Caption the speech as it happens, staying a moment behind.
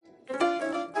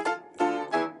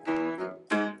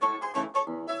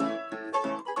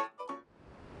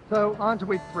So on to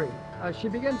week 3. She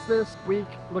begins this week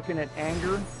looking at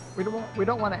anger. We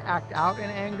don't want to act out in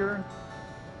anger.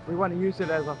 We want to use it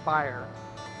as a fire,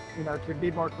 to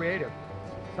be more creative.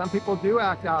 Some people do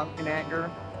act out in anger,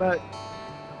 but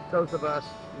those of us,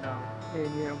 me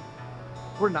and you,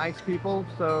 we're nice people.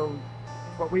 So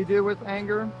what we do with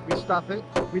anger, we stuff it,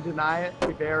 we deny it,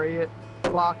 we bury it,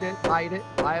 block it, hide it,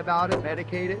 lie about it,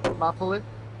 medicate it, muffle it,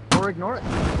 or ignore it.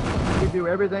 We do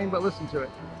everything but listen to it,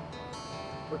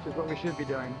 which is what we should be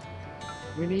doing.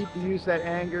 We need to use that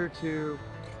anger to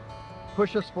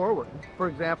push us forward. For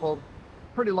example,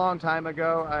 pretty long time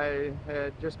ago, I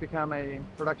had just become a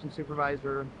production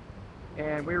supervisor,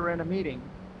 and we were in a meeting,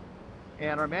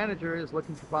 and our manager is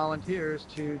looking for volunteers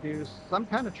to do some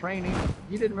kind of training.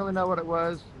 He didn't really know what it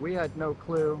was. We had no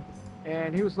clue,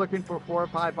 and he was looking for 4 or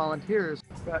 5 volunteers.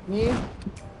 But me,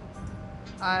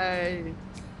 I'm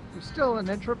still an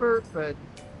introvert, but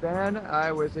then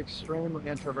I was extremely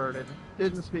introverted.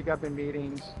 Didn't speak up in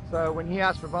meetings. So when he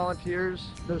asked for volunteers,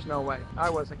 there's no way.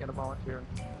 I wasn't going to volunteer.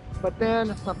 But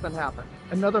then something happened.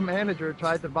 Another manager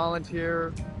tried to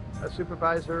volunteer a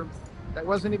supervisor that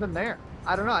wasn't even there.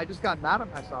 I don't know. I just got mad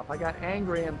at myself. I got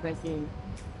angry and thinking,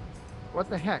 what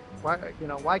the heck?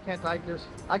 Why can't I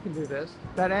can do this?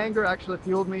 That anger actually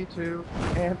fueled me to,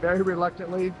 and very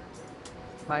reluctantly,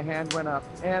 my hand went up.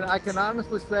 And I can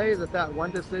honestly say that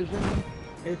one decision,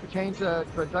 it changed the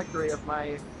trajectory of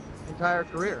my entire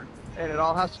career. And it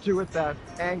all has to do with that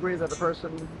angry that the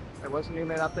person that wasn't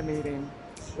even at the meeting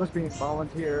was being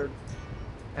volunteered,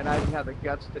 and I didn't have the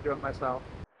guts to do it myself.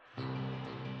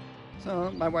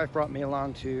 So my wife brought me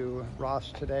along to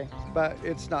Ross today, but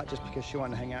it's not just because she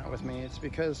wanted to hang out with me. It's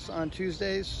because on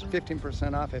Tuesdays,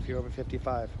 15% off if you're over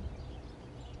 55.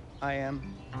 I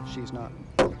am, she's not.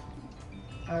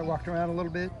 I walked around a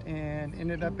little bit and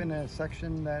ended up in a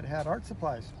section that had art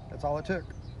supplies. That's all it took.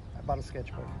 I bought a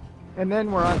sketchbook. And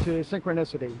then we're on to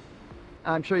synchronicity.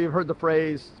 I'm sure you've heard the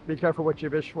phrase, be careful what you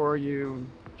wish for, you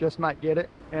just might get it.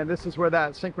 And this is where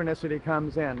that synchronicity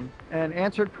comes in. And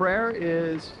answered prayer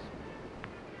is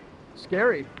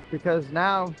scary because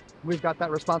now we've got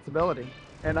that responsibility.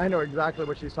 And I know exactly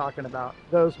what she's talking about.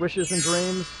 Those wishes and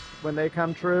dreams, when they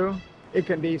come true, it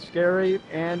can be scary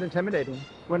and intimidating.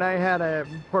 When I had a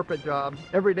corporate job,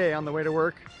 every day on the way to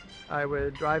work, I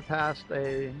would drive past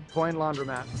a coin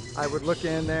laundromat. I would look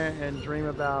in there and dream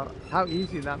about how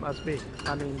easy that must be.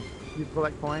 I mean, you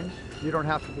collect coins, you don't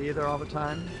have to be there all the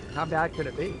time. How bad could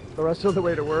it be? The rest of the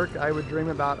way to work, I would dream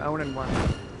about owning one.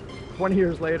 20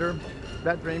 years later,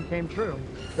 that dream came true.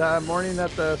 The morning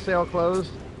that the sale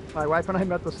closed, my wife and I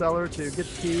met the seller to get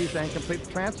the keys and complete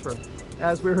the transfer.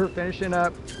 As we were finishing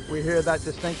up, we hear that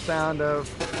distinct sound of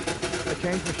a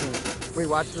change machine. We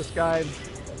watched this guy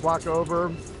walk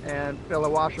over and fill a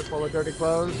washer full of dirty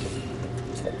clothes.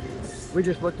 We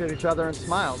just looked at each other and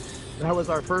smiled. That was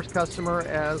our first customer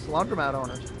as laundromat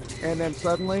owners. And then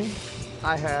suddenly,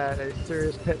 I had a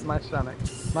serious pit in my stomach.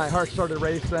 My heart started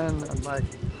racing. I'm like,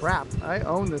 crap, I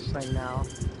own this thing now.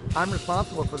 I'm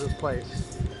responsible for this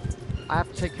place. I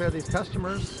have to take care of these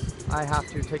customers. I have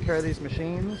to take care of these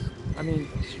machines. I mean,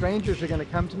 strangers are going to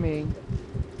come to me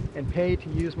and pay to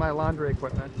use my laundry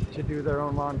equipment to do their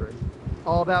own laundry.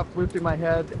 All that flew through my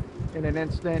head in an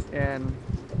instant, and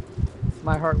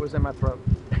my heart was in my throat.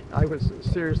 I was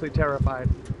seriously terrified.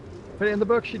 But in the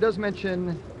book, she does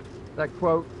mention that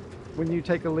quote, when you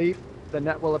take a leap, the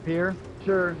net will appear.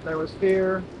 Sure, there was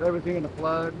fear, there was even a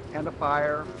flood and a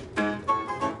fire.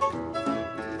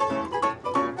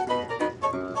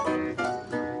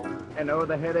 And oh,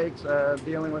 the headaches of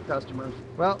dealing with customers.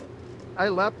 Well, I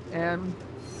left and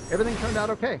everything turned out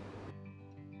okay.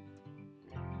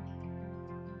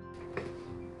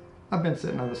 I've been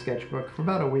sitting on the sketchbook for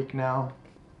about a week now.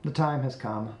 The time has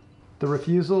come. The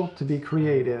refusal to be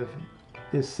creative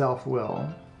is self-will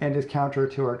and is counter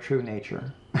to our true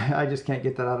nature. I just can't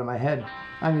get that out of my head.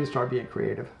 I need to start being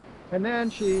creative. And then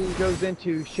she goes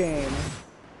into shame.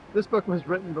 This book was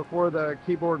written before the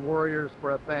keyboard warriors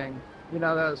were a thing. You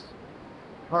know, those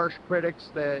harsh critics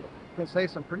that can say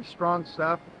some pretty strong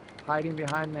stuff hiding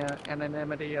behind the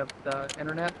anonymity of the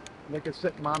internet. They could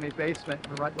sit in mommy's basement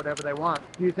and write whatever they want.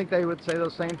 Do you think they would say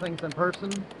those same things in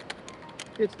person?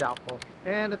 It's doubtful.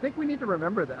 And I think we need to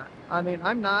remember that. I mean,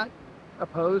 I'm not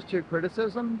opposed to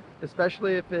criticism,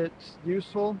 especially if it's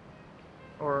useful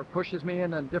or pushes me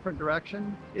in a different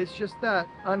direction. It's just that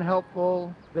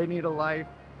unhelpful, they need a life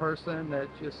person that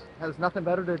just has nothing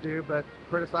better to do but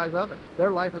criticize others. Their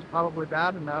life is probably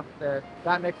bad enough that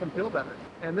that makes them feel better.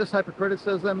 And this type of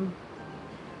criticism,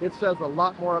 it says a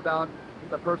lot more about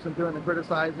the person doing the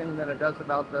criticizing than it does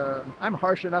about I'm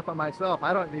harsh enough on myself.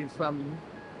 I don't need some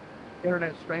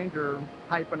internet stranger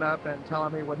hyping up and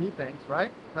telling me what he thinks,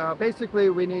 right? Basically,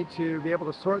 we need to be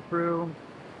able to sort through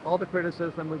all the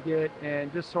criticism we get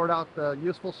and just sort out the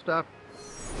useful stuff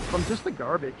from just the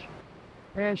garbage.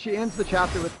 And she ends the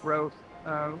chapter with growth.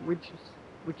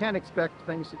 We can't expect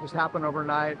things to just happen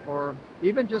overnight or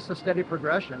even just a steady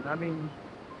progression. I mean,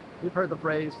 you've heard the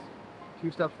phrase,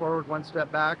 2 steps forward, 1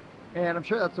 step back. And I'm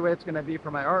sure that's the way it's going to be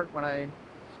for my art when I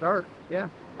start. Yeah,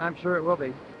 I'm sure it will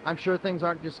be. I'm sure things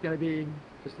aren't just going to be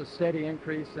just a steady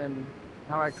increase in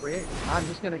how I create. I'm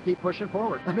just going to keep pushing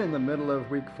forward. I'm in the middle of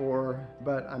week 4,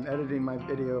 but I'm editing my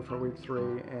video for week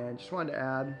 3, and just wanted to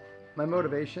add, my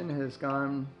motivation has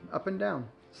gone up and down.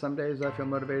 Some days I feel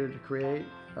motivated to create,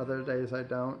 other days I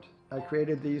don't. I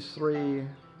created these 3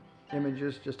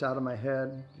 images just out of my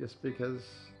head, just because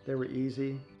they were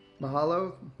easy.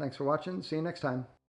 Mahalo, thanks for watching, see you next time.